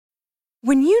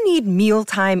When you need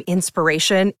mealtime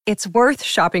inspiration, it's worth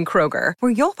shopping Kroger,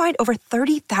 where you'll find over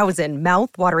 30,000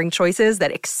 mouth-watering choices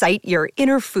that excite your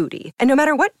inner foodie. And no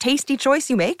matter what tasty choice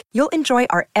you make, you'll enjoy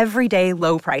our everyday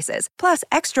low prices, plus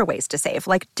extra ways to save,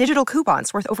 like digital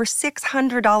coupons worth over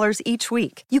 $600 each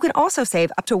week. You can also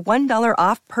save up to $1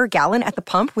 off per gallon at the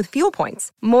pump with fuel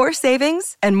points. More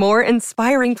savings and more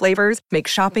inspiring flavors make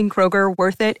shopping Kroger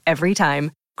worth it every time.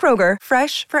 Kroger,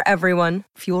 fresh for everyone.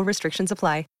 Fuel restrictions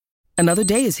apply. Another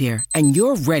day is here, and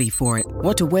you're ready for it.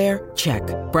 What to wear? Check.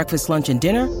 Breakfast, lunch, and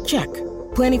dinner? Check.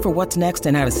 Planning for what's next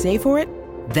and how to save for it?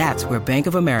 That's where Bank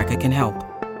of America can help.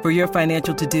 For your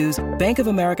financial to-dos, Bank of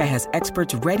America has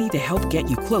experts ready to help get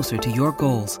you closer to your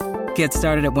goals. Get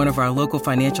started at one of our local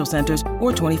financial centers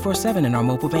or 24/7 in our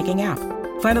mobile banking app.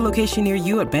 Find a location near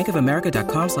you at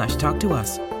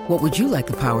bankofamerica.com/talktous. What would you like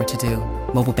the power to do?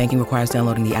 Mobile banking requires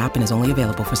downloading the app and is only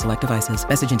available for select devices.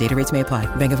 Message and data rates may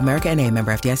apply. Bank of America N.A.,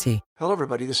 member FDIC. Hello,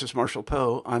 everybody. This is Marshall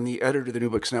Poe. I'm the editor of the New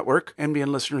Books Network.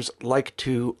 NBN listeners like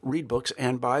to read books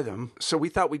and buy them. So we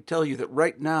thought we'd tell you that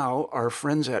right now, our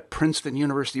friends at Princeton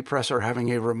University Press are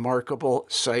having a remarkable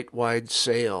site-wide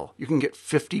sale. You can get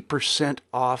 50%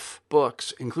 off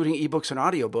books, including ebooks and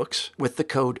audiobooks, with the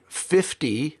code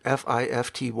 50,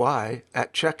 F-I-F-T-Y,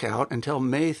 at checkout until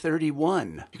May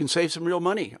 31. You can save some real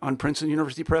money on Princeton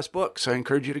University Press books. I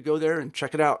encourage you to go there and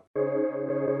check it out.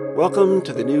 Welcome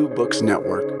to the New Books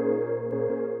Network.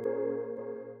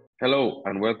 Hello,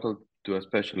 and welcome to a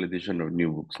special edition of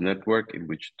New Books Network, in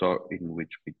which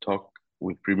we talk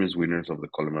with previous winners of the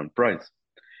Coleman Prize.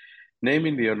 Named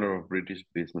in the honor of British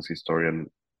business historian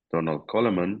Donald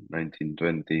Coleman,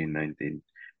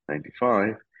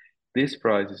 1920-1995, this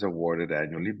prize is awarded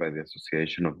annually by the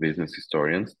Association of Business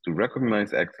Historians to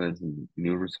recognize excellence in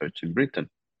new research in Britain.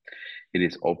 It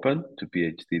is open to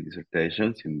PhD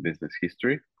dissertations in business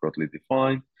history, broadly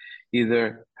defined,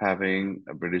 either having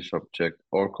a British subject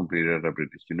or completed at a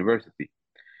British university.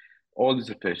 All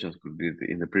dissertations completed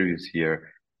in the previous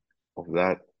year of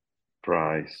that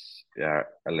prize are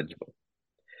eligible.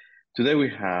 Today we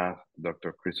have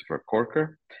Dr. Christopher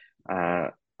Corker,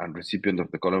 and recipient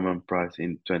of the Coleman Prize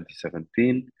in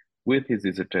 2017, with his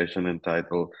dissertation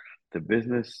entitled The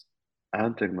Business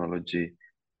and Technology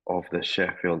of the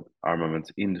Sheffield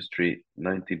Armaments Industry,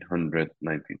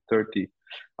 1900-1930,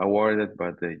 awarded by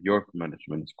the York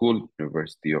Management School,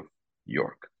 University of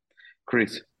York.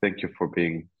 Chris, thank you for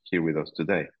being here with us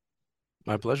today.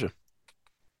 My pleasure.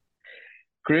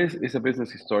 Chris is a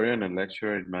business historian and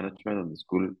lecturer in management at the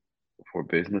School for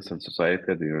Business and Society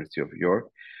at the University of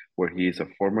York, where he is a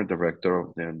former director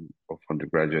of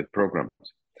undergraduate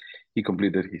programs. He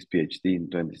completed his PhD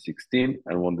in 2016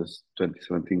 and won the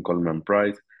 2017 Coleman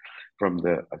Prize from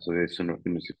the Association of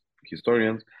Business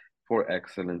Historians for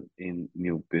excellence in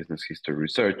new business history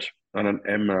research, and an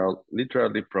Emerald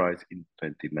Literary Prize in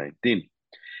 2019.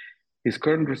 His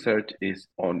current research is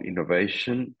on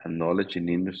innovation and knowledge in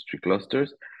industry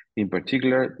clusters, in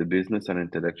particular the business and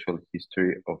intellectual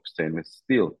history of stainless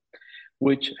steel,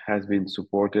 which has been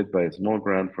supported by a small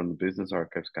grant from the Business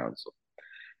Archives Council.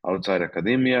 Outside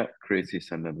academia, Chris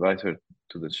is an advisor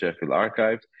to the Sheffield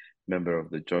Archives, member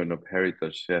of the Joint of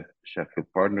Heritage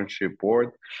Sheffield Partnership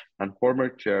Board, and former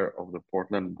chair of the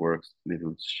Portland Works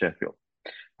Little Sheffield,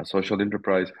 a social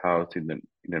enterprise housed in the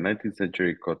 19th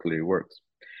century cutlery works.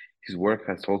 His work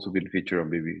has also been featured on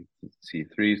BBC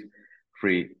Three's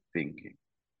Free Thinking.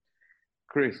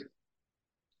 Chris,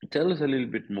 tell us a little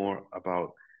bit more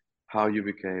about how you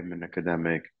became an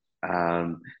academic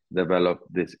and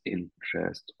developed this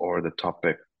interest or the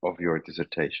topic of your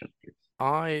dissertation, please.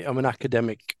 I am an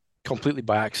academic completely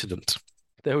by accident.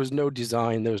 There was no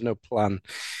design, there was no plan,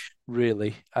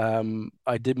 really.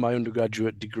 I did my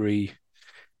undergraduate degree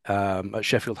at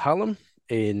Sheffield Hallam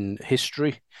in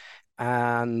history,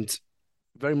 and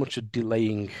very much a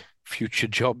delaying future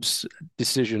jobs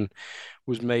decision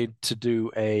was made to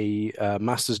do a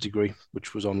master's degree,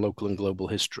 which was on local and global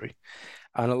history.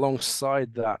 And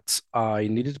alongside that, I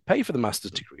needed to pay for the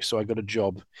master's degree. So I got a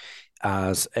job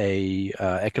as a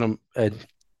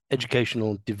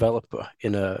educational developer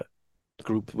in a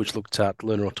group which looked at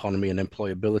learner autonomy and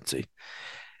employability.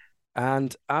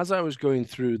 And as I was going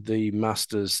through the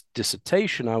master's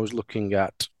dissertation, I was looking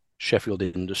at Sheffield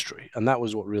industry. And that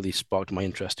was what really sparked my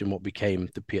interest in what became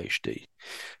the PhD.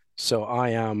 So I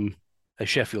am a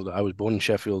Sheffielder. I was born in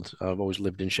Sheffield. I've always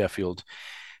lived in Sheffield.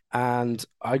 And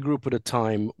I grew up at a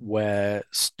time where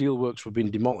steelworks were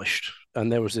being demolished.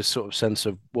 And there was this sort of sense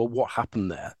of, well, what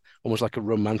happened there? Almost like a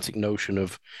romantic notion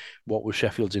of what was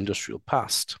Sheffield's industrial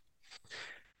past.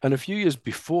 And a few years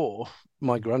before,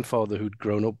 my grandfather, who'd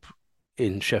grown up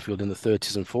in Sheffield in the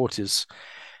 30s and 40s,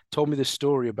 told me this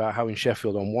story about how in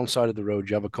Sheffield, on one side of the road,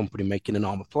 you have a company making an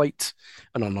armor plate,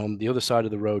 and on the other side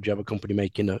of the road, you have a company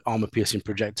making an armor-piercing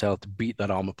projectile to beat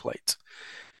that armor plate.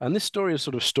 And this story has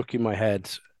sort of stuck in my head.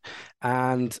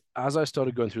 And as I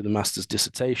started going through the master's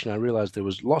dissertation, I realized there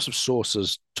was lots of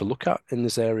sources to look at in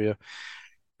this area,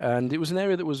 and it was an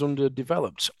area that was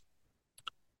underdeveloped.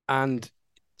 And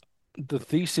the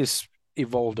thesis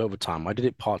evolved over time. I did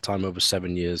it part-time over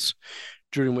 7 years,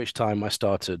 during which time I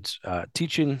started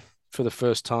teaching for the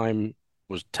first time,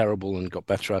 was terrible and got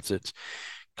better at it,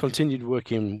 continued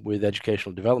working with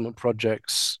educational development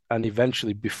projects, and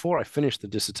eventually, before I finished the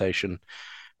dissertation,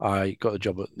 I got a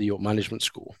job at the York Management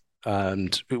School.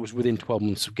 And it was within 12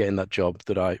 months of getting that job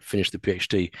that I finished the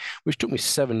PhD, which took me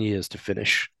 7 years to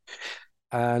finish.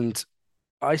 And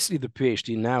I see the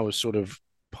PhD now as sort of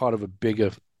part of a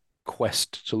bigger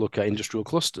quest to look at industrial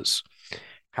clusters.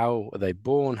 How are they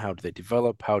born? How do they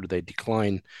develop? How do they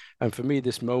decline? And for me,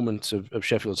 this moment of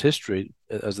Sheffield's history,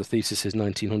 as the thesis is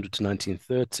 1900 to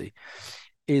 1930,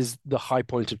 is the high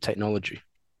point of technology.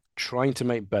 Trying to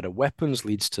make better weapons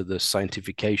leads to the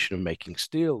scientification of making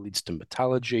steel, leads to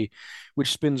metallurgy,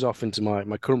 which spins off into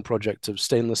my current project of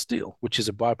stainless steel, which is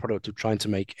a byproduct of trying to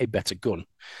make a better gun.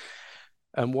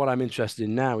 And what I'm interested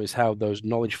in now is how those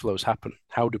knowledge flows happen.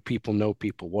 How do people know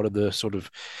people? What are the sort of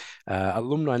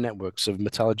alumni networks of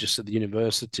metallurgists at the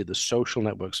university, the social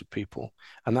networks of people?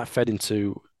 And that fed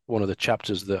into one of the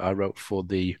chapters that I wrote for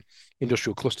the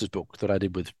Industrial Clusters book that I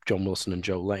did with John Wilson and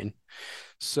Joe Lane.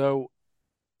 So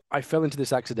I fell into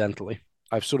this accidentally.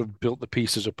 I've sort of built the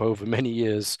pieces up over many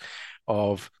years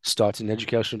of starting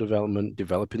educational development,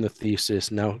 developing the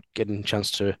thesis, now getting a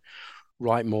chance to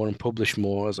write more and publish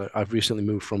more, as I've recently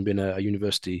moved from being a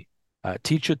university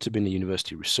teacher to being a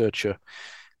university researcher,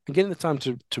 and getting the time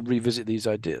to revisit these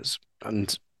ideas.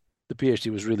 And the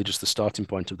PhD was really just the starting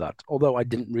point of that, although I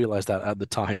didn't realize that at the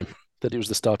time, that it was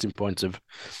the starting point of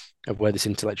where this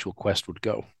intellectual quest would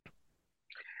go.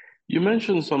 You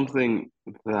mentioned something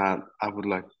that I would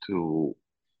like to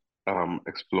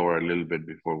explore a little bit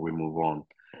before we move on,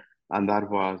 and that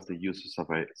was the use of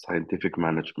scientific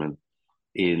management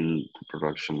in the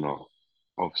production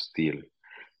of steel.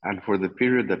 And for the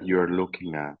period that you're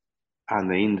looking at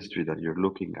and the industry that you're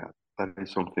looking at, that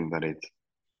is something that is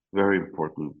very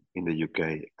important in the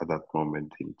UK at that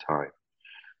moment in time,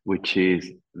 which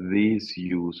is this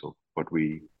use of what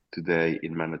we today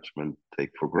in management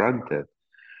take for granted,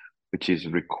 which is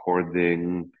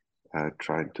recording,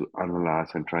 trying to analyze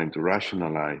and trying to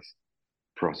rationalize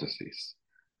processes.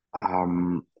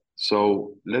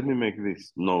 So let me make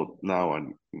this note now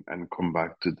and come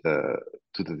back to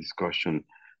the discussion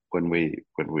when we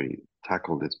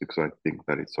tackle this, because I think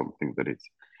that is something that is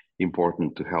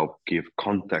important to help give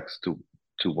context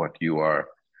to what you are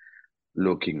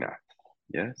looking at.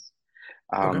 Yes.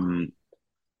 Okay.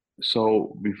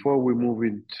 So before we move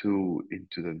into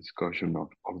the discussion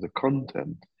of the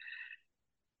content,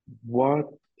 what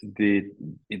did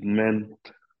it meant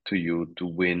to you to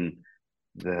win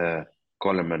the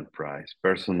Coleman Prize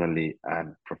personally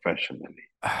and professionally?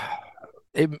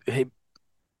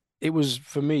 It was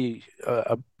for me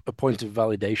a point of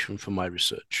validation for my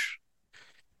research.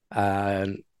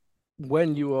 And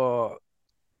when you are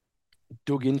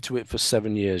dug into it for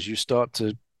 7 years, you start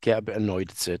to get a bit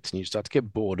annoyed at it and you start to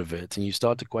get bored of it and you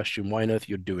start to question why on earth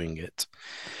you're doing it.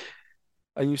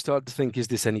 And you start to think, is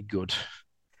this any good?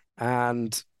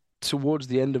 And towards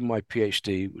the end of my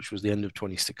PhD, which was the end of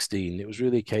 2016, it was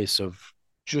really a case of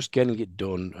just getting it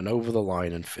done and over the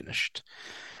line and finished.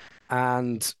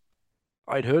 And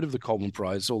I'd heard of the Coleman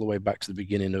Prize all the way back to the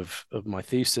beginning of my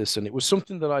thesis, and it was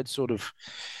something that I'd sort of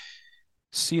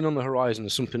seen on the horizon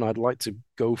as something I'd like to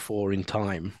go for in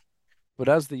time. But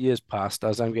as the years passed,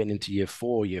 as I'm getting into year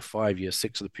 4, year 5, year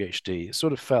 6 of the PhD, it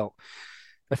sort of felt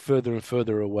a further and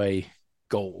further away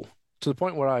goal, to the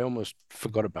point where I almost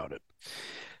forgot about it.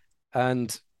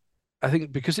 And I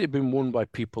think because it had been won by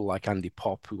people like Andy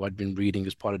Popp, who I'd been reading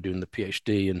as part of doing the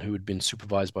PhD and who had been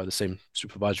supervised by the same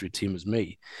supervisory team as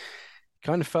me, it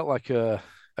kind of felt like a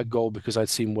goal because I'd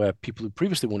seen where people who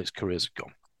previously won its careers had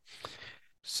gone.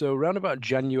 So around about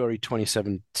January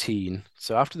 2017,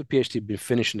 so after the PhD had been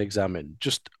finished and examined,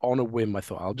 just on a whim, I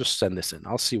thought, I'll just send this in.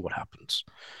 I'll see what happens.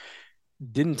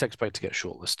 Didn't expect to get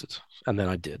shortlisted, and then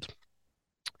I did.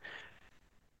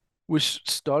 Which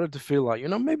started to feel like,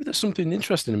 maybe there's something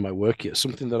interesting in my work here,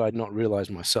 something that I'd not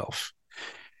realized myself.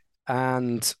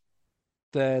 And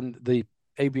then the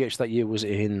ABH that year was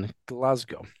in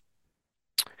Glasgow.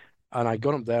 And I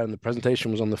got up there and the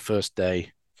presentation was on the first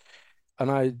day. And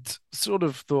I'd sort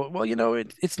of thought, well,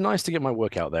 it's nice to get my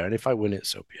work out there. And if I win it,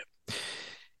 so be it.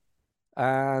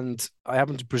 And I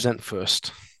happened to present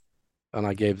first. and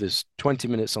I gave this 20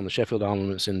 minutes on the Sheffield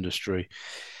armaments industry.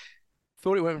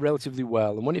 Thought it went relatively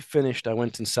well. And when it finished, I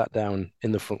went and sat down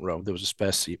in the front row. There was a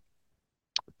spare seat.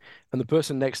 And the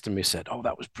person next to me said, "Oh,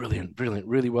 that was brilliant, brilliant,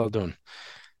 really well done."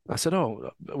 I said,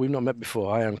 "Oh, we've not met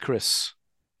before. I am Chris."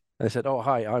 And they said, "Oh,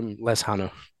 hi, I'm Les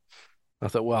Hannah." I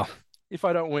thought, well, if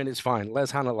I don't win, it's fine.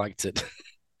 Les Hannah liked it.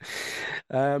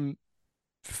 um,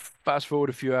 Fast forward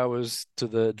a few hours to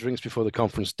the drinks before the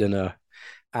conference dinner,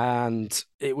 and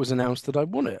it was announced that I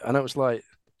won it. And I was like,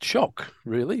 shock,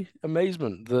 really,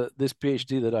 amazement that this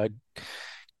PhD that I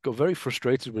got very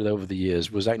frustrated with over the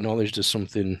years was acknowledged as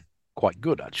something quite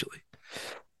good, actually.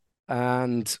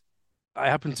 And I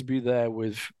happened to be there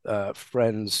with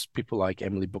friends, people like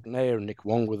Emily Buckner and Nick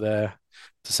Wong were there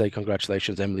to say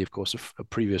congratulations. Emily, of course, a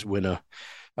previous winner.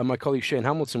 And my colleague Shane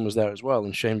Hamilton was there as well.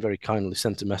 And Shane very kindly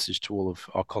sent a message to all of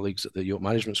our colleagues at the York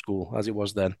Management School, as it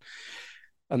was then.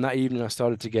 And that evening, I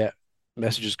started to get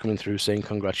messages coming through saying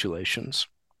congratulations.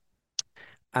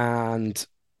 And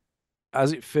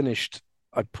as it finished,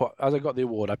 as I got the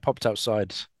award, I popped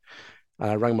outside and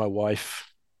I rang my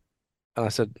wife and I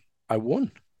said, "I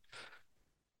won."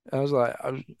 I was like,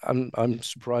 I'm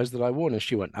surprised that I won. And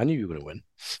she went, "I knew you were going to win.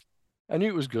 I knew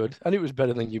it was good. I knew it was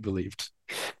better than you believed."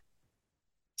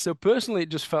 So personally, it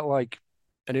just felt like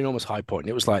an enormous high point.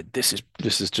 It was like, this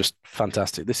is just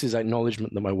fantastic. This is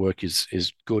acknowledgement that my work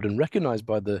is good and recognized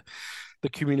by the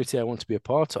community I want to be a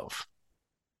part of.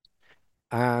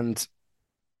 And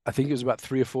I think it was about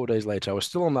 3 or 4 days later, I was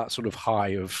still on that sort of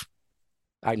high of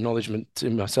acknowledgement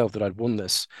in myself that I'd won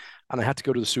this. And I had to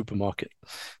go to the supermarket.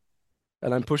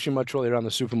 And I'm pushing my trolley around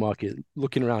the supermarket,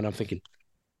 looking around. I'm thinking,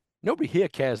 nobody here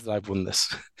cares that I've won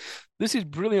this. This is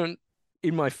brilliant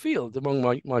in my field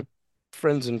among my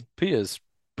friends and peers.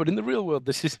 But in the real world,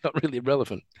 this is not really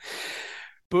relevant.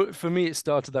 But for me, it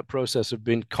started that process of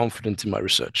being confident in my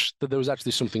research, that there was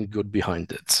actually something good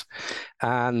behind it.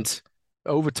 And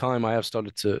over time, I have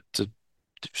started to do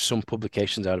some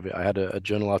publications out of it. I had a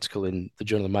journal article in the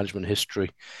Journal of Management History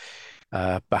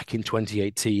back in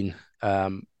 2018.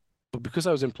 But because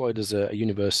I was employed as a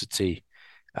university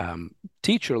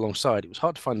teacher alongside, it was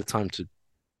hard to find the time to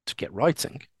get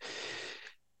writing.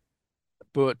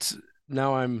 But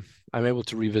now I'm able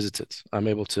to revisit it. I'm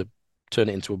able to turn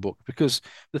it into a book, because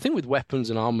the thing with weapons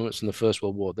and armaments in the First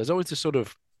World War, there's always this sort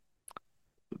of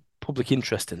public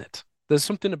interest in it. There's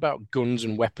something about guns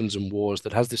and weapons and wars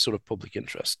that has this sort of public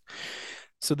interest.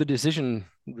 So the decision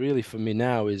really for me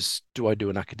now is, do I do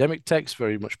an academic text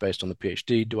very much based on the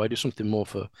PhD? Do I do something more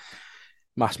for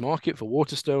mass market, for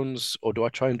Waterstones, or do I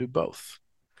try and do both?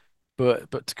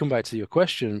 But to come back to your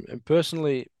question, and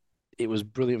personally, it was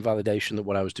brilliant validation that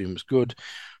what I was doing was good.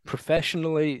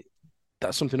 Professionally,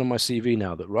 that's something on my CV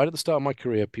now, that right at the start of my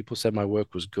career, people said my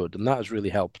work was good. And that has really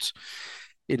helped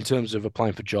in terms of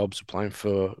applying for jobs, applying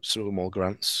for small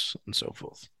grants, and so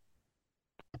forth.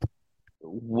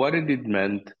 What did it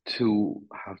meant to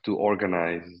have to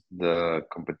organize the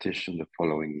competition the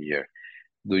following year?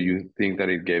 Do you think that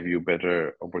it gave you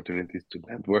better opportunities to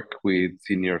network with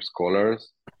senior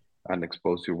scholars and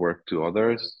expose your work to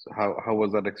others? How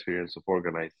was that experience of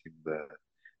organizing the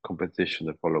competition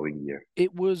the following year?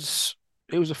 It was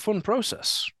a fun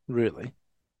process, really.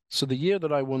 So the year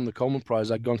that I won the Coleman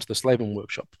Prize, I'd gone to the Slaven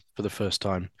workshop for the first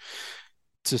time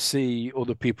to see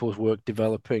other people's work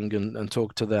developing and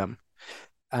talk to them.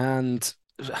 And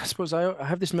I suppose I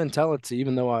have this mentality,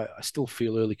 even though I still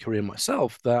feel early career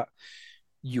myself, that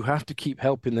you have to keep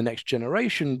helping the next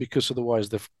generation, because otherwise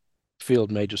the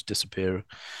field may just disappear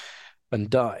and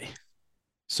die.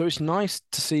 So it's nice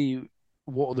to see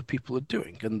what other people are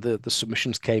doing. And the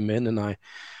submissions came in, and I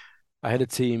had a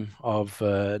team of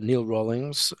Neil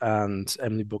Rawlings and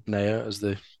Emily Buckner as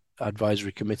the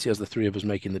advisory committee, as the three of us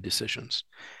making the decisions.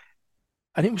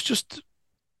 And it was just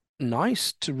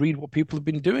nice to read what people have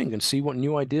been doing and see what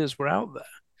new ideas were out there.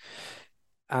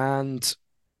 And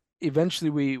eventually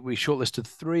we shortlisted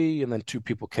 3, and then 2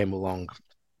 people came along.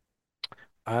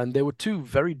 And there were 2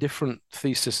 very different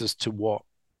theses as to what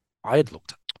I had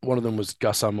looked at. One of them was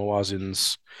Ghassan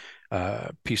Mawazin's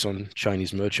piece on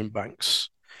Chinese merchant banks,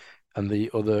 and the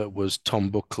other was Tom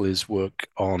Buckley's work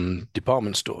on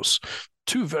department stores.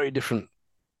 2 very different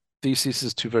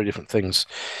theses, 2 very different things.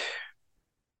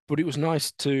 But it was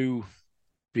nice to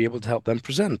be able to help them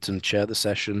present and chair the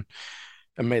session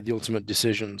and make the ultimate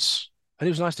decisions. And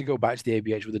it was nice to go back to the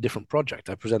ABH with a different project.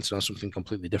 I presented on something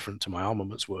completely different to my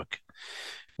Armaments work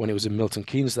when it was in Milton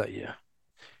Keynes that year.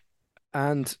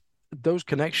 And those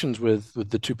connections with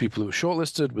the 2 people who were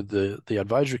shortlisted, with the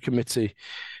advisory committee,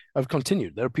 have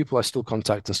continued. There are people I still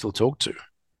contact and still talk to.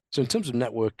 So in terms of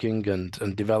networking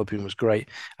and developing was great,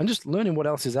 and just learning what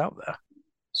else is out there.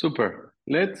 Super.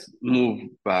 Let's move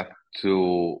back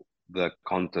to the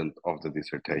content of the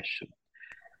dissertation.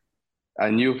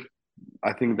 And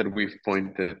I think that we've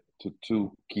pointed to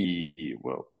two key,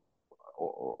 well,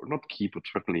 or not key, but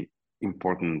certainly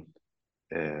important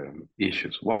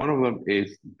issues. One of them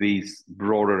is this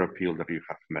broader appeal that you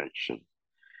have mentioned,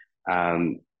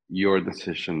 and your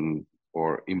decision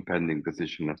or impending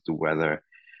decision as to whether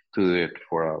to do it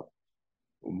for a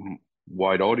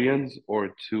wide audience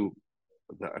or to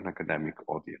an academic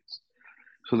audience.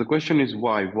 So the question is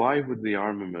why? Why would the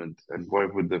armament and why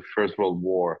would the First World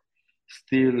War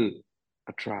still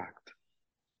attract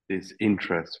this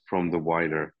interest from the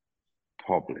wider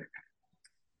public,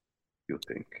 you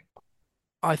think?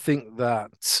 I think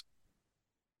that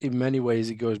in many ways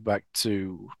it goes back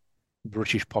to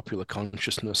British popular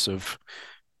consciousness of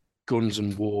guns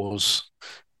and wars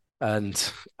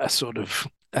and a sort of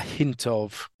a hint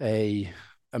of a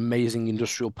amazing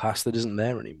industrial past that isn't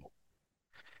there anymore.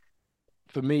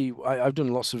 For me, I've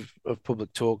done lots of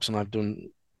public talks and I've done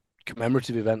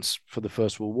commemorative events for the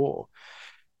First World War.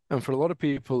 And for a lot of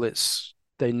people,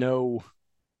 they know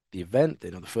the event, they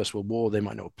know the First World War, they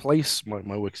might know a place.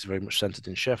 My work is very much centered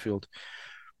in Sheffield,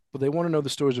 but they want to know the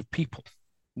stories of people.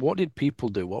 What did people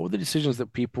do? What were the decisions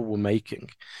that people were making?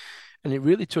 And it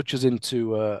really touches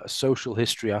into a social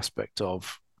history aspect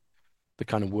of the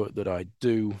kind of work that I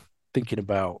do, thinking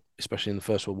about, especially in the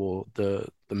First World War, the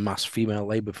mass female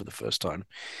labor for the first time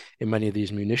in many of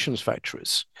these munitions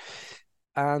factories.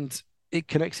 And it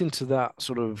connects into that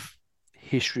sort of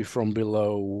history from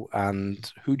below and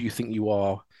who do you think you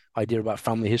are idea about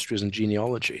family histories and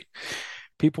genealogy.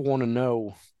 People want to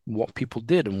know what people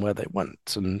did and where they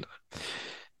went. And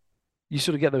you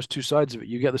sort of get those two sides of it.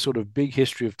 You get the sort of big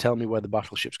history of tell me where the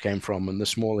battleships came from and the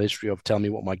small history of tell me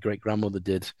what my great grandmother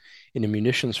did in a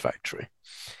munitions factory.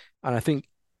 And I think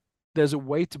there's a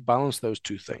way to balance those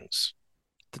two things,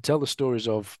 to tell the stories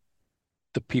of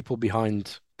the people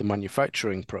behind the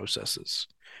manufacturing processes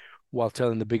while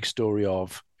telling the big story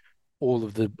of all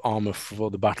of the armor for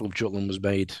the Battle of Jutland was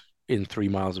made in 3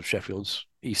 miles of Sheffield's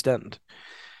East End.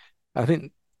 I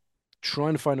think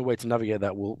trying to find a way to navigate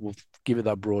that will give it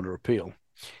that broader appeal.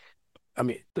 I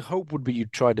mean, the hope would be you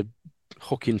try to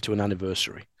hook into an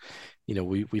anniversary. You know,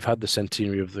 we've had the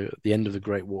centenary of the end of the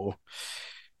Great War.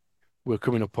 We're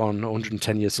coming up on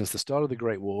 110 years since the start of the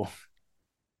Great War.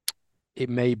 It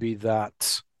may be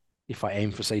that if I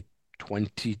aim for, say,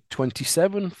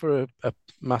 2027 for a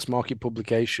mass market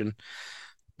publication,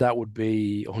 that would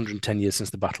be 110 years since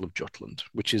the Battle of Jutland,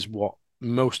 which is what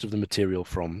most of the material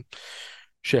from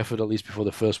Sheffield, at least before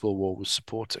the First World War, was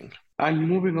supporting. And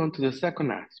moving on to the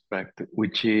second aspect,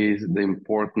 which is the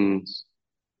importance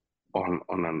of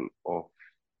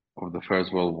the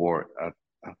First World War at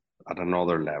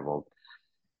another level,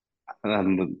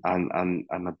 and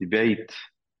a debate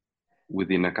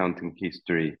within accounting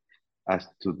history as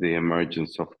to the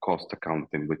emergence of cost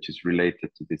accounting, which is related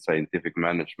to the scientific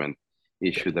management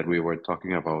issue that we were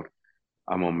talking about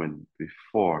a moment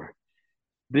before.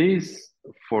 This,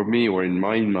 for me, or in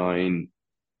my mind,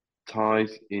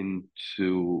 ties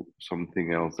into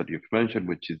something else that you've mentioned,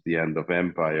 which is the end of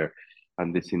empire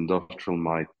and this industrial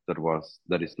might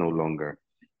that is no longer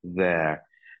there,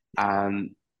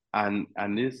 and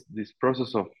this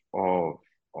process of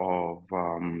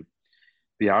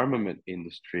the armament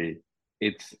industry,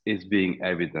 it's being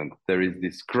evident. There is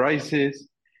this crisis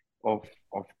of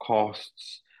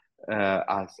costs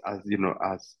as you know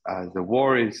as the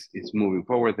war is moving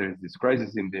forward. There is this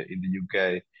crisis in the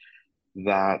UK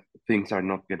that things are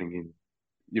not getting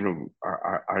in,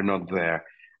 are not there,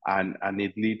 and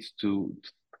it leads to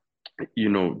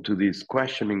to this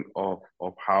questioning of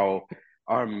how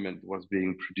armament was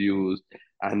being produced,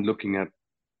 and looking at,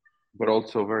 but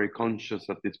also very conscious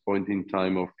at this point in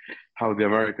time of how the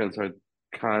Americans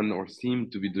can or seem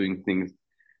to be doing things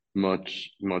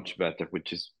much better,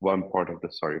 which is one part of the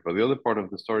story. But the other part of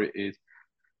the story is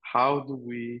how do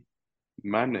we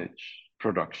manage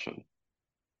production,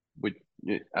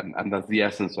 and that's the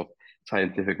essence of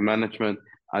scientific management,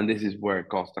 and this is where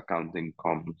cost accounting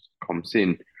comes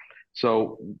in.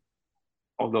 So,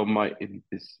 although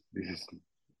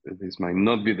this might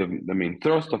not be the main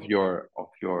thrust of your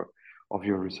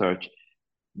research,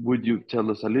 would you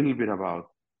tell us a little bit about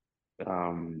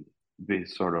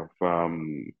this sort of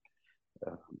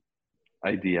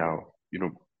idea of,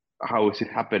 how is it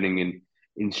happening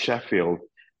in Sheffield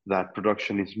that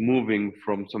production is moving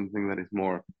from something that is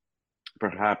more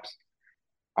perhaps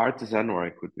artisan, or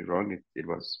I could be wrong, it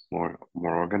was more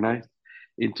organized,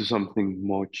 into something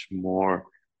much more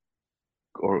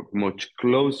or much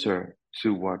closer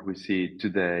to what we see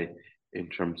today in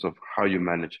terms of how you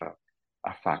manage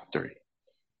a factory?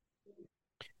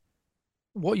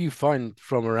 What you find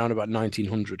from around about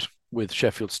 1900 with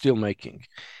Sheffield steelmaking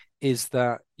is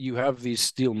that you have these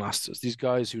steel masters, these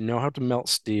guys who know how to melt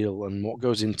steel and what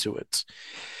goes into it.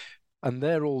 And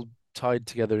they're all tied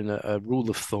together in a rule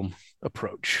of thumb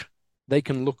approach. They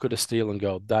can look at a steel and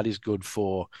go, that is good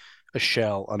for a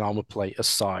shell, an armor plate, a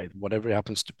side, whatever it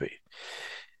happens to be.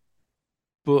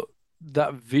 But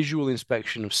that visual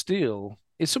inspection of steel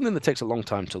is something that takes a long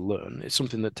time to learn. It's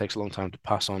something that takes a long time to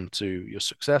pass on to your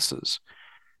successors,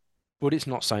 but it's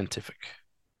not scientific.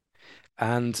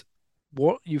 And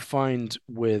what you find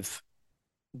with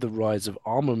the rise of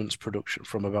armaments production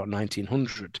from about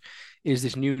 1900 is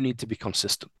this new need to be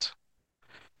consistent.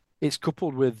 It's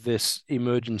coupled with this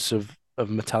emergence of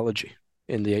metallurgy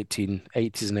in the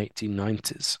 1880s and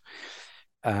 1890s.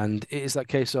 And it is that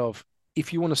case of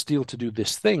if you want a steel to do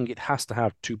this thing, it has to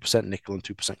have 2% nickel and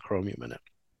 2% chromium in it.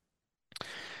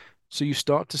 So you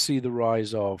start to see the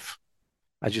rise of,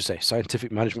 as you say,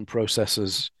 scientific management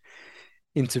processes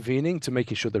intervening to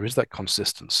making sure there is that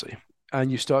consistency. And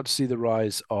you start to see the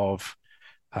rise of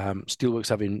steelworks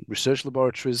having research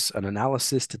laboratories and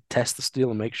analysis to test the steel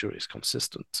and make sure it's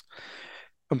consistent.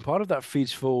 And part of that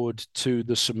feeds forward to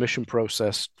the submission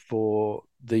process for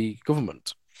the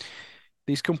government.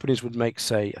 These companies would make,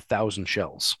 say, 1,000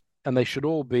 shells, and they should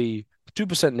all be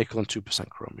 2% nickel and 2%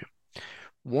 chromium.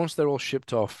 Once they're all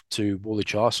shipped off to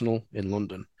Woolwich Arsenal in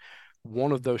London,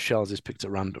 one of those shells is picked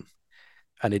at random,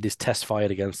 and it is test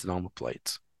fired against an armor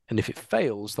plate. And if it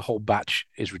fails, the whole batch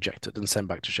is rejected and sent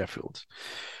back to Sheffield,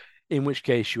 in which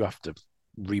case you have to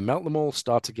remelt them all,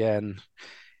 start again.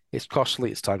 It's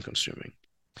costly, it's time consuming.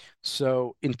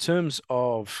 So in terms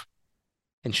of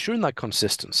ensuring that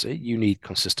consistency, you need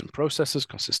consistent processes,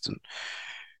 consistent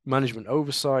management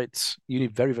oversight. You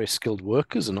need very, very skilled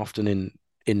workers, and often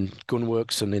in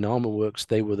gunworks and in armor works,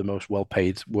 they were the most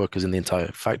well-paid workers in the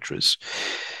entire factories.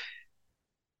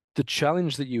 The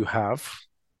challenge that you have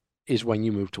is when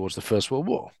you move towards the First World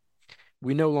War.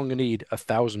 We no longer need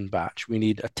 1,000 batch. We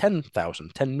need a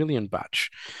 10,000, 10 million batch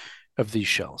of these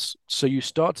shells. So you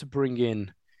start to bring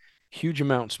in huge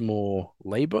amounts more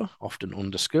labor, often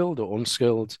underskilled or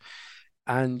unskilled,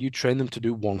 and you train them to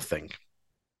do one thing.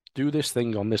 Do this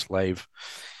thing on this lathe.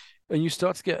 And you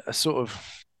start to get a sort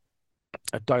of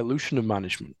a dilution of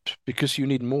management because you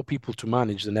need more people to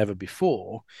manage than ever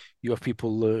before. You have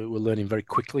people who are learning very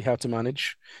quickly how to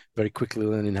manage, very quickly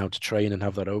learning how to train and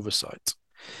have that oversight.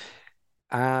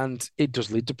 And it does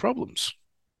lead to problems,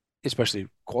 especially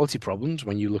quality problems.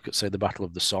 When you look at, say, the Battle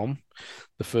of the Somme,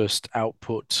 the first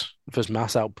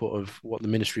mass output of what the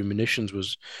Ministry of Munitions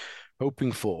was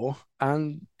hoping for,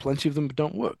 and plenty of them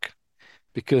don't work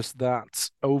because that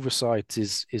oversight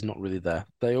is not really there.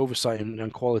 The oversight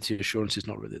and quality assurance is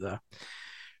not really there.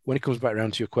 When it comes back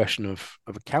around to your question of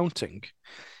accounting,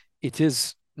 it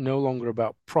is no longer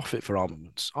about profit for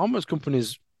armaments. Armaments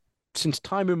companies, since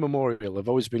time immemorial, have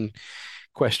always been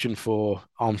questioned for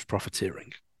arms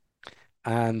profiteering.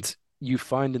 And you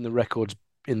find in the records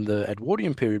in the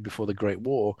Edwardian period before the Great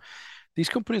War, these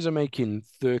companies are making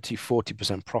 30,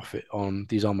 40% profit on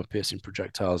these armor-piercing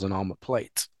projectiles and armor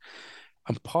plate.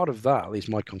 And part of that, at least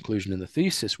my conclusion in the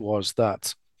thesis, was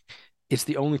that it's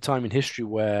the only time in history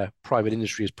where private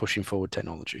industry is pushing forward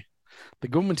technology. The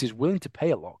government is willing to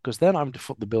pay a lot because they're not having to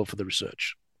foot the bill for the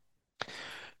research.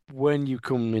 When you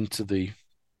come into the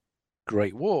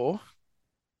Great War,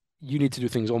 you need to do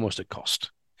things almost at cost.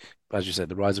 As you said,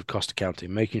 the rise of cost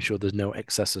accounting, making sure there's no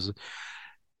excesses.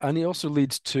 And it also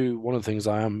leads to one of the things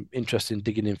I am interested in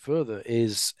digging in further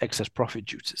is excess profit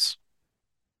duties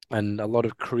and a lot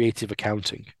of creative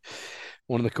accounting.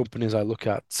 One of the companies I look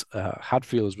at,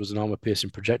 Hadfields, was an armor-piercing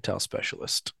projectile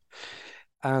specialist.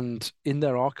 And in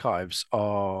their archives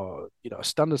are, a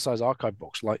standard size archive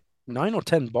box, like 9 or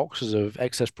 10 boxes of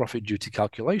excess profit duty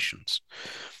calculations,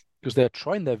 because they're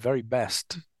trying their very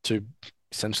best to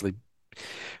essentially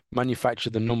manufacture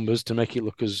the numbers to make it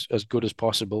look as good as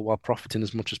possible while profiting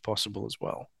as much as possible as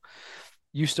well.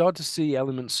 You start to see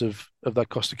elements of that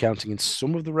cost accounting in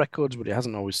some of the records, but it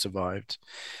hasn't always survived.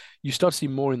 You start to see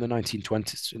more in the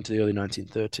 1920s into the early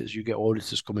 1930s. You get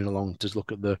auditors coming along to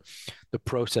look at the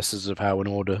processes of how an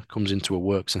order comes into a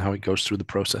works and how it goes through the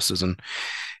processes and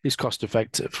is cost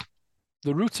effective.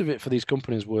 The root of it for these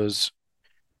companies was,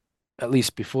 at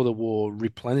least before the war,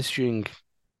 replenishing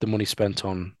the money spent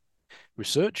on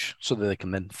research so that they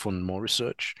can then fund more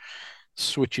research,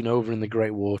 switching over in the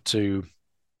Great War to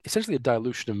essentially a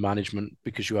dilution of management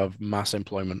because you have mass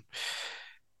employment,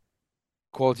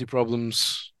 quality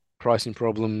problems, pricing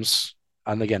problems,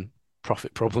 and again,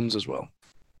 profit problems as well.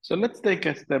 So let's take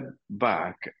a step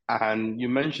back. And you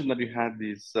mentioned that you had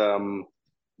this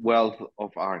wealth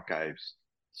of archives.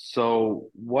 So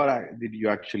did you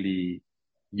actually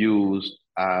use?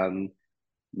 And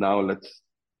now and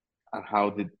how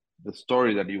did the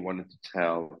story that you wanted to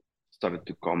tell started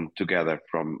to come together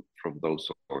from those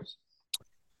sources?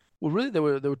 Well, really, there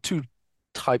were two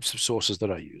types of sources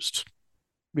that I used.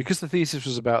 Because the thesis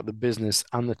was about the business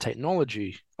and the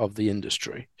technology of the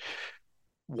industry,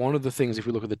 one of the things, if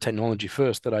we look at the technology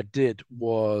first, that I did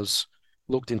was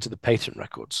looked into the patent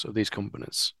records of these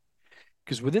companies.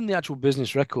 Because within the actual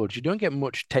business records, you don't get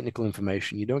much technical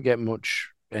information. You don't get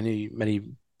many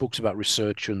books about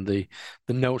research and the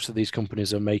notes that these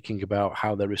companies are making about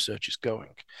how their research is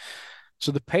going.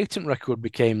 So the patent record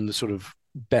became the sort of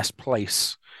best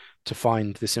place to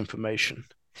find this information.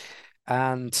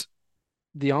 And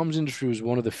the arms industry was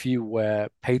one of the few where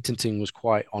patenting was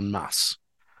quite en masse.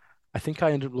 I think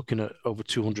I ended up looking at over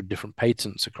 200 different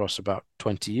patents across about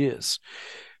 20 years.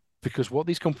 Because what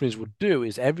these companies would do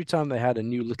is every time they had a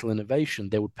new little innovation,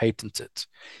 they would patent it.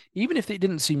 Even if it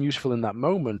didn't seem useful in that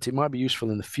moment, it might be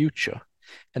useful in the future.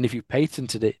 And if you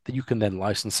patented it, you can then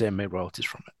license it and make royalties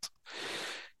from it.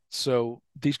 So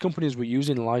these companies were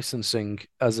using licensing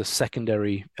as a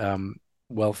secondary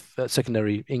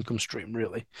secondary income stream,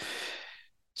 really.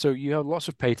 So you have lots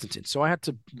of patenting. So I had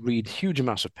to read huge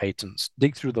amounts of patents,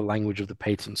 dig through the language of the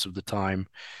patents of the time,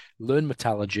 learn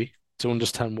metallurgy to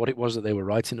understand what it was that they were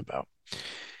writing about.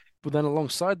 But then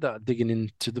alongside that, digging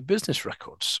into the business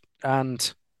records.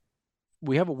 And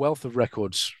we have a wealth of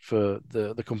records for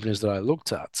the companies that I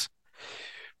looked at,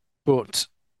 but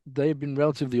they've been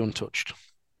relatively untouched.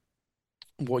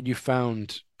 What you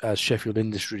found as Sheffield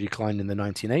industry declined in the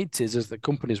 1980s is that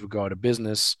companies would go out of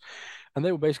business and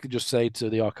they would basically just say to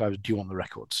the archives, do you want the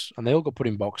records? And they all got put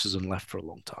in boxes and left for a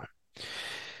long time.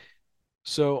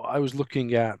 So I was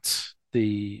looking at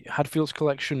the Hadfield's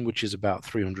collection, which is about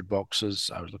 300 boxes.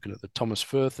 I was looking at the Thomas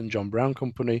Firth and John Brown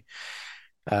Company,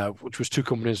 which was two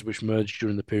companies which merged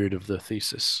during the period of the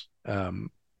thesis,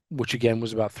 which again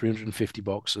was about 350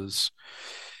 boxes.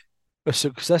 A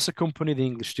successor company, the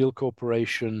English Steel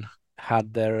Corporation,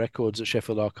 had their records at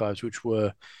Sheffield Archives, which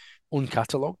were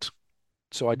uncatalogued.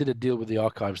 So I did a deal with the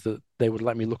archives that they would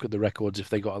let me look at the records if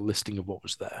they got a listing of what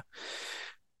was there.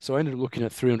 So I ended up looking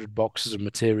at 300 boxes of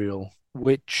material,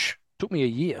 which took me a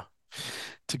year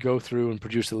to go through and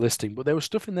produce a listing. But there was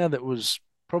stuff in there that was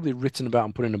probably written about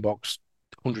and put in a box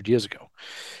 100 years ago.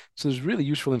 So there's really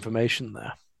useful information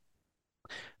there.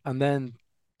 And then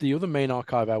the other main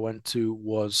archive I went to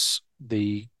was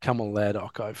the Camel Laird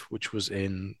archive, which was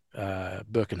in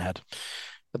Birkenhead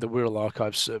at the Wirral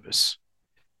Archives Service.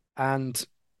 And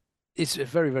it's a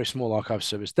very, very small archive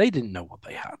service. They didn't know what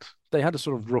they had. They had a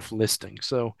sort of rough listing.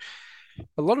 So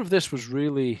a lot of this was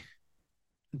really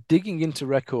digging into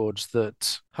records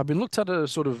that have been looked at a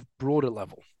sort of broader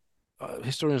level.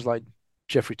 Historians like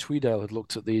Geoffrey Tweedale had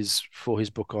looked at these for his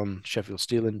book on Sheffield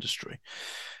steel industry.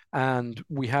 And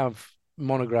we have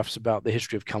monographs about the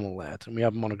history of Camel Laird, and we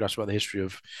have monographs about the history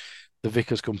of the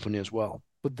Vickers Company as well.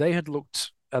 But they had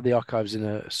looked at the archives in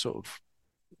a sort of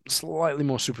slightly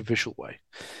more superficial way.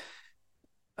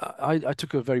 I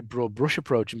took a very broad brush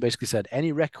approach and basically said,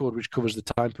 any record which covers the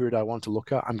time period I want to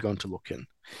look at, I'm going to look in.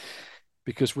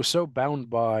 Because we're so bound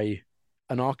by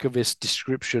an archivist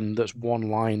description that's one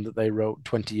line that they wrote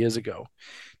 20 years ago.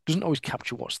 It doesn't always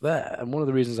capture what's there. And one of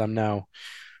the reasons I'm now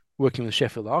working with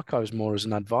Sheffield Archives more as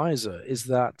an advisor is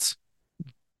that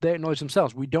they acknowledge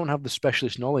themselves, we don't have the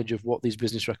specialist knowledge of what these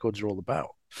business records are all about.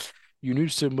 You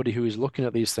need somebody who is looking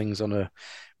at these things on a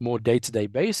more day-to-day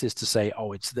basis to say,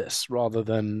 oh, it's this, rather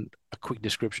than a quick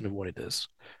description of what it is.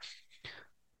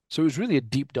 So it was really a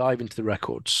deep dive into the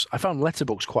records. I found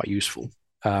letterbooks quite useful,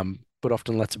 but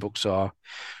often letterbooks are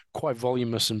quite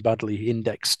voluminous and badly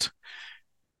indexed.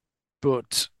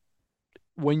 But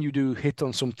when you do hit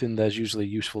on something, there's usually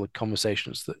useful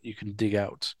conversations that you can dig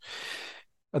out.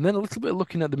 And then a little bit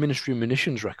looking at the Ministry of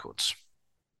Munitions records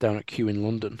down at Kew in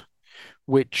London,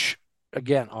 which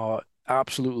again are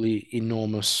absolutely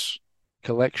enormous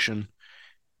collection.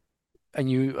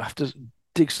 And you have to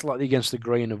dig slightly against the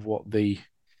grain of what the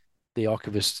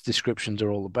archivist's descriptions are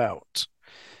all about.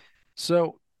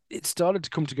 So it started to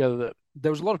come together that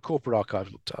there was a lot of corporate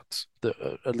archives looked at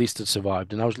that at least had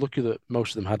survived. And I was lucky that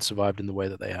most of them had survived in the way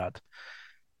that they had.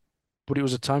 But it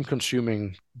was a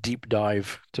time-consuming deep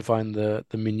dive to find the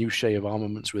minutiae of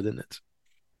armaments within it.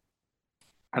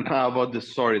 And how about the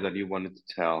story that you wanted to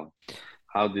tell?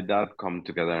 How did that come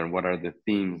together, and what are the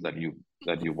themes that you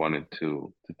wanted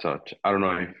to touch? I don't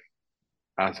know if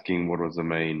asking what was the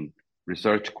main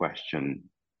research question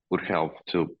would help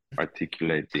to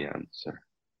articulate the answer.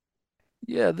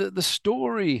 Yeah, the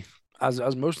story, as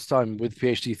most of the time with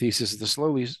PhD thesis, the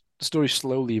story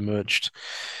slowly emerged.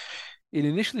 It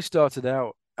initially started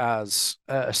out as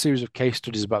a series of case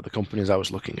studies about the companies I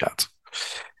was looking at,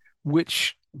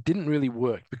 which didn't really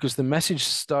work because the message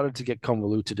started to get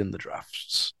convoluted in the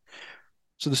drafts.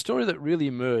 So the story that really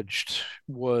emerged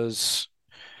was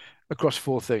across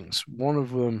four things. One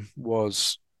of them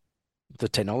was the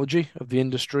technology of the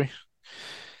industry,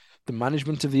 the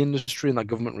management of the industry and that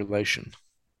government relation,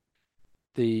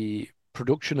 the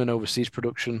production and overseas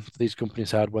production these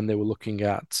companies had when they were looking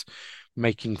at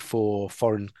making for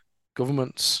foreign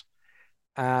governments,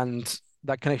 and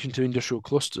that connection to industrial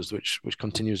clusters, which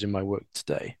continues in my work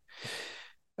today.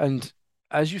 And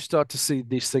as you start to see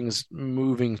these things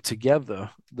moving together,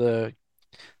 the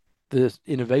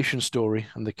innovation story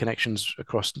and the connections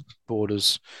across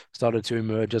borders started to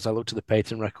emerge as I looked at the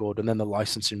patent record and then the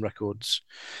licensing records.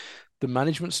 The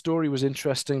management story was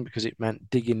interesting because it meant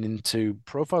digging into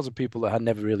profiles of people that had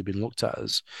never really been looked at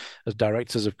as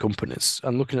directors of companies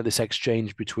and looking at this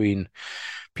exchange between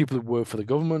people who work for the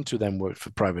government who then worked for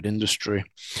private industry.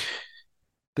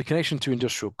 The connection to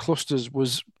industrial clusters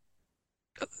was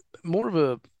more of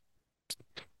a,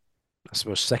 I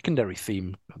suppose, secondary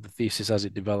theme of the thesis as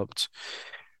it developed,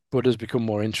 but has become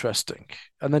more interesting.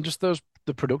 And then just the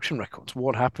production records.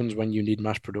 What happens when you need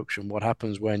mass production? What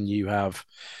happens when you have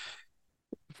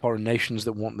foreign nations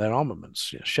that want their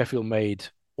armaments? Sheffield made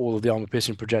all of the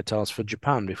armor-piercing projectiles for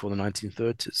Japan before the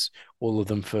 1930s, all of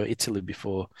them for Italy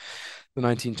before the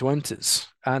 1920s,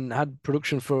 and had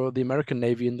production for the American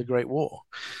Navy in the Great War.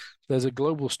 There's a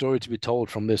global story to be told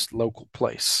from this local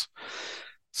place.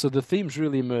 So the themes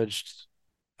really emerged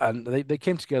and they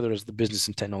came together as the business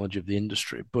and technology of the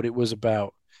industry, but it was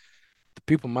about the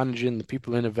people managing, the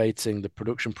people innovating, the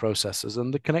production processes,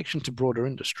 and the connection to broader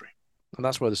industry. And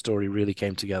that's where the story really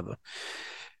came together.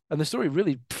 And the story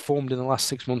really formed in the last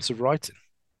 6 months of writing.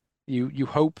 You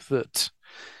hope that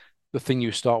the thing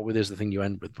you start with is the thing you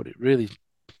end with, but it really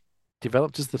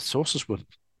developed as the sources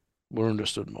were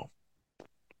understood more.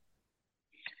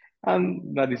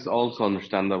 And that is also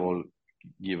understandable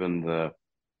given the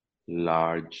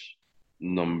large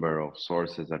number of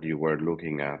sources that you were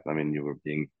looking at. I mean, you were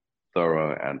being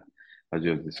thorough, and as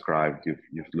you've described,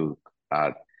 you've looked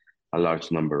at a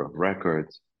large number of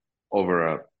records over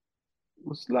a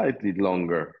slightly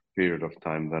longer period of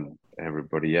time than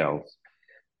everybody else,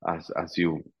 as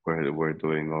you were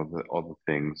doing all the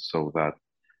things. So that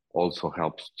also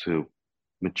helps to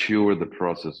mature the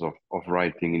process of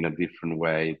writing in a different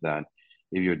way than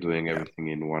if you're doing everything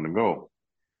in one go.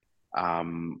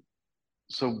 Um,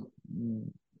 so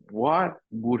what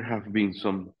would have been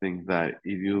something that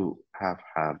if you have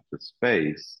had the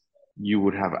space, you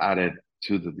would have added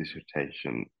to the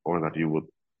dissertation, or that you would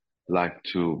like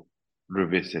to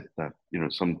revisit, that,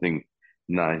 something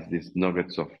nice, these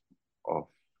nuggets of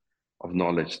of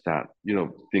knowledge that,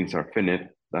 things are finite,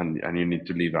 and you need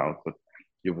to leave out, but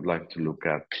you would like to look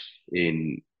at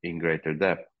in greater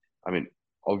depth. I mean,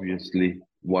 obviously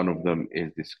one of them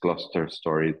is this cluster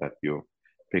story that you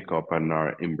pick up and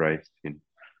are embraced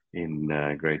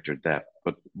in greater depth.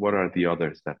 But what are the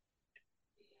others that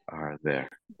are there?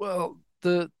 Well,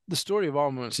 the story of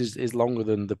armaments is longer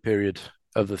than the period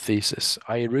of the thesis.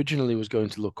 I originally was going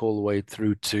to look all the way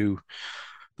through to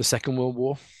the Second World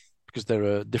War because there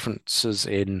are differences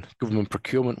in government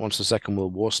procurement once the Second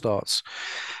World War starts.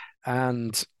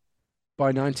 And by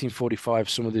 1945,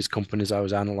 some of these companies I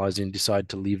was analyzing decided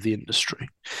to leave the industry.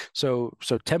 So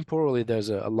temporally, there's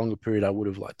a longer period I would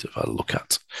have liked to have a look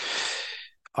at.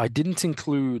 I didn't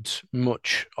include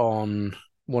much on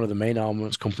one of the main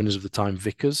armaments companies of the time,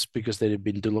 Vickers, because they had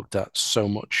been looked at so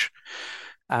much.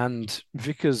 And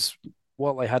Vickers,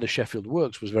 while they had a Sheffield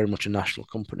Works, was very much a national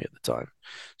company at the time.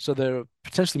 So there are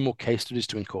potentially more case studies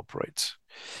to incorporate.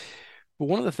 But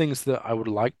one of the things that I would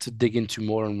like to dig into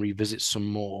more and revisit some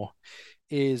more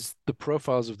is the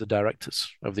profiles of the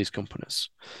directors of these companies.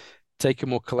 Take a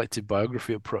more collective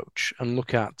biography approach and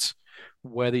look at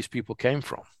where these people came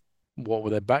from. What were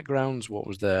their backgrounds? What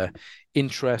was their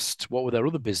interest? What were their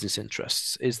other business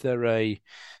interests? Is there an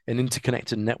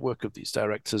interconnected network of these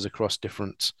directors across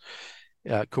different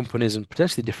companies and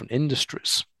potentially different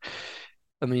industries?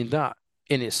 I mean, that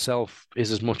in itself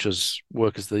is as much as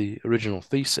work as the original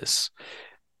thesis,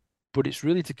 but it's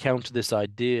really to counter this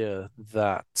idea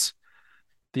that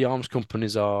the arms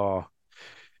companies are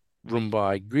run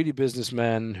by greedy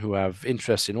businessmen who have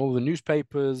interests in all the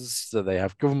newspapers, that they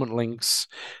have government links.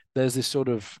 There's this sort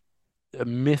of a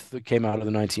myth that came out of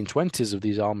the 1920s of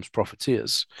these arms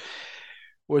profiteers.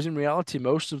 Whereas in reality,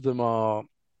 most of them are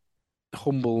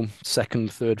humble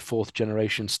second, third, fourth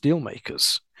generation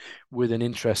steelmakers with an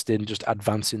interest in just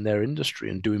advancing their industry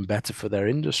and doing better for their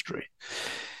industry.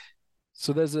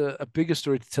 So there's a bigger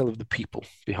story to tell of the people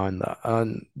behind that.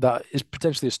 And that is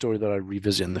potentially a story that I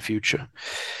revisit in the future.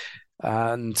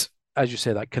 And as you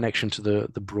say, that connection to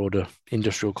the broader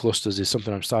industrial clusters is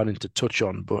something I'm starting to touch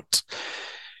on. But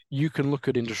you can look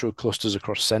at industrial clusters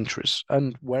across centuries,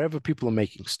 and wherever people are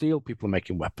making steel, people are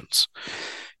making weapons.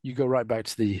 You go right back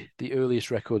to the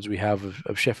earliest records we have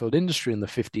of Sheffield industry in the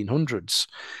 1500s.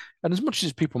 And as much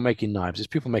as people making knives, it's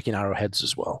people making arrowheads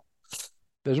as well.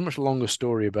 There's a much longer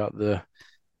story about the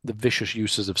vicious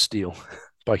uses of steel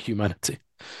by humanity.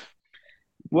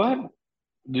 What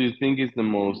do you think is the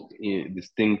most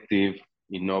distinctive,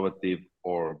 innovative,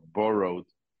 or borrowed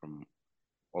from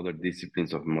other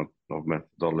disciplines of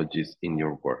methodologies in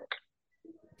your work?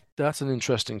 That's an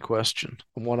interesting question,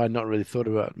 and one I'd not really thought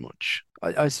about much.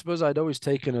 I suppose I'd always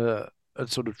taken a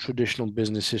sort of traditional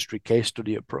business history case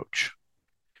study approach.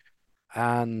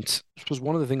 And I suppose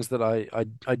one of the things that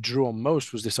I drew on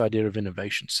most was this idea of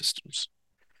innovation systems.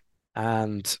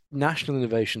 And national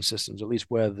innovation systems, at least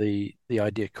where the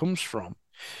idea comes from,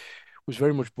 was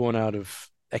very much born out of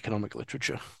economic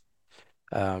literature.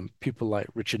 People like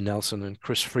Richard Nelson and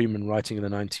Chris Freeman writing in the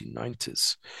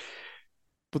 1990s.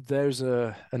 But there's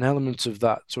an element of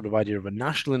that sort of idea of a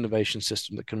national innovation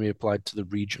system that can be applied to the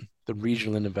region, the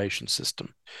regional innovation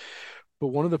system. But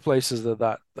one of the places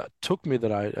that took me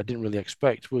that I didn't really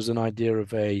expect was an idea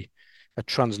of a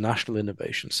transnational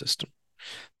innovation system.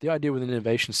 The idea with an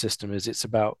innovation system is it's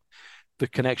about the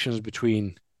connections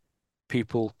between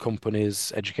people,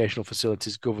 companies, educational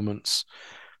facilities, governments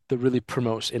that really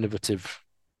promotes innovative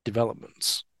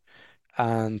developments.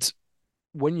 And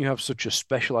when you have such a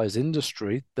specialized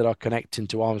industry that are connecting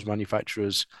to arms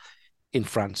manufacturers in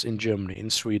France, in Germany, in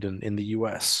Sweden, in the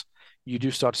US, you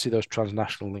do start to see those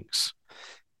transnational links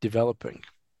developing.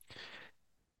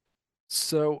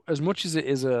 So as much as it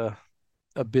is a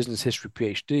business history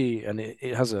PhD and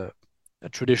it has a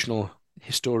traditional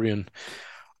historian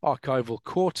archival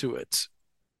core to it,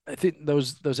 I think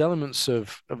those elements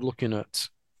of looking at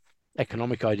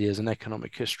economic ideas and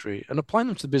economic history and applying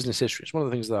them to the business history is one of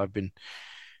the things that I've been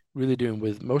really doing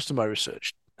with most of my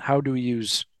research. How do we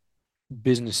use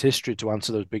business history to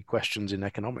answer those big questions in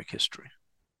economic history?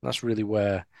 And that's really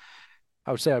where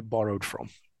I would say I borrowed from.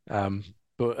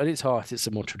 But at its heart, it's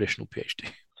a more traditional PhD.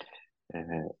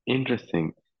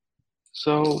 Interesting.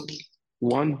 So,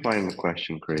 one final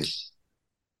question, Chris.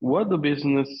 What do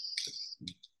business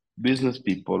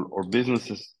people or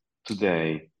businesses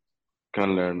today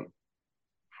can learn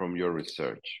from your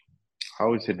research?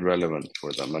 How is it relevant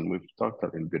for them? And we've talked a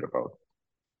little bit about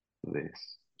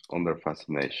this on their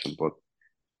fascination, but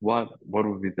what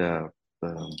would be the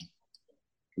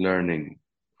learning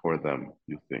for them,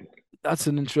 you think? That's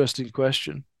an interesting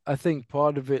question. I think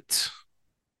part of it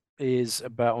is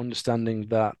about understanding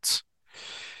that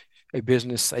a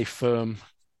business, a firm,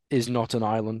 is not an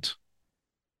island.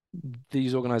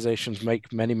 These organizations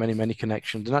make many, many, many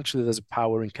connections. And actually, there's a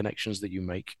power in connections that you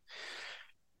make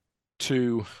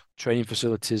to training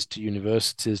facilities, to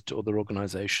universities, to other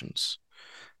organizations,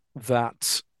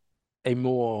 that a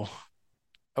more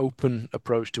open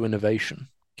approach to innovation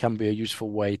can be a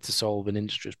useful way to solve an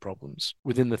industry's problems.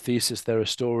 Within the thesis, there are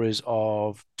stories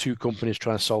of two companies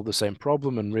trying to solve the same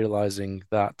problem and realizing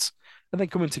that, and then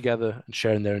coming together and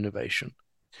sharing their innovation.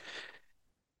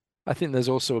 I think there's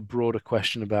also a broader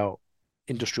question about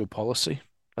industrial policy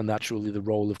and naturally the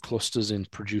role of clusters in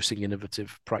producing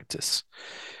innovative practice.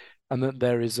 And that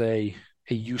there is a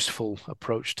useful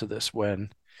approach to this when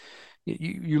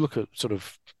you look at sort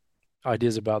of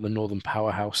ideas about the Northern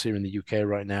Powerhouse here in the UK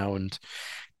right now and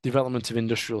development of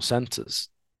industrial centres.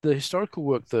 The historical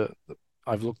work that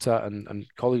I've looked at and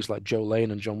colleagues like Joe Lane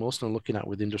and John Wilson are looking at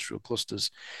with industrial clusters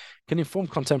can inform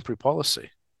contemporary policy,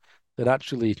 that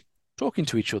actually talking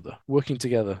to each other, working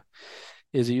together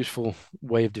is a useful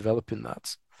way of developing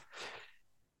that.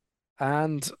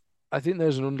 And I think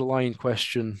there's an underlying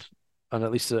question, and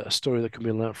at least a story that can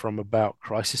be learned from about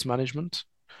crisis management.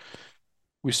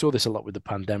 We saw this a lot with the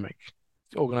pandemic.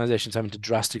 Organizations having to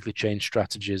drastically change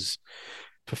strategies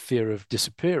for fear of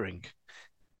disappearing.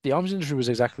 The arms industry was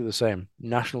exactly the same.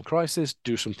 National crisis,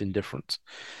 do something different.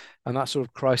 And that sort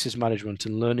of crisis management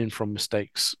and learning from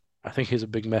mistakes, I think, is a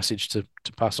big message to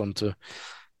pass on to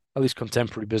at least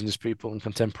contemporary business people and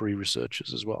contemporary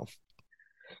researchers as well.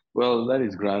 Well, that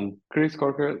is grand. Chris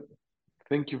Corker,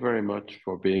 thank you very much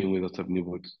for being with us at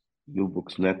New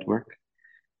Books Network.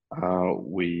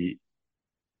 We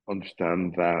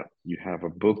understand that you have a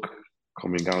book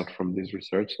coming out from this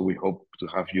research, so we hope to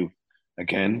have you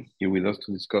again here with us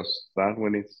to discuss that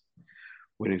when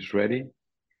it's ready.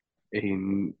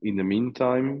 In the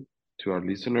meantime, to our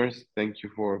listeners, thank you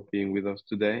for being with us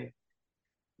today.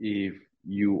 If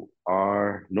you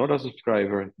are not a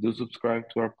subscriber, do subscribe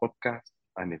to our podcast.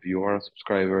 And if you are a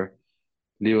subscriber,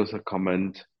 leave us a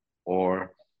comment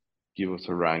or give us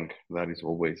a rank. That is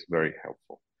always very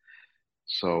helpful.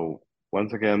 So,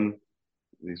 once again,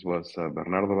 this was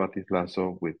Bernardo Batis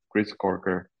Lasso with Chris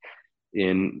Corker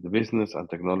in the business and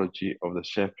technology of the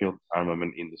Sheffield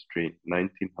armament industry,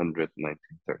 1900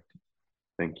 1930.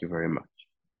 Thank you very much.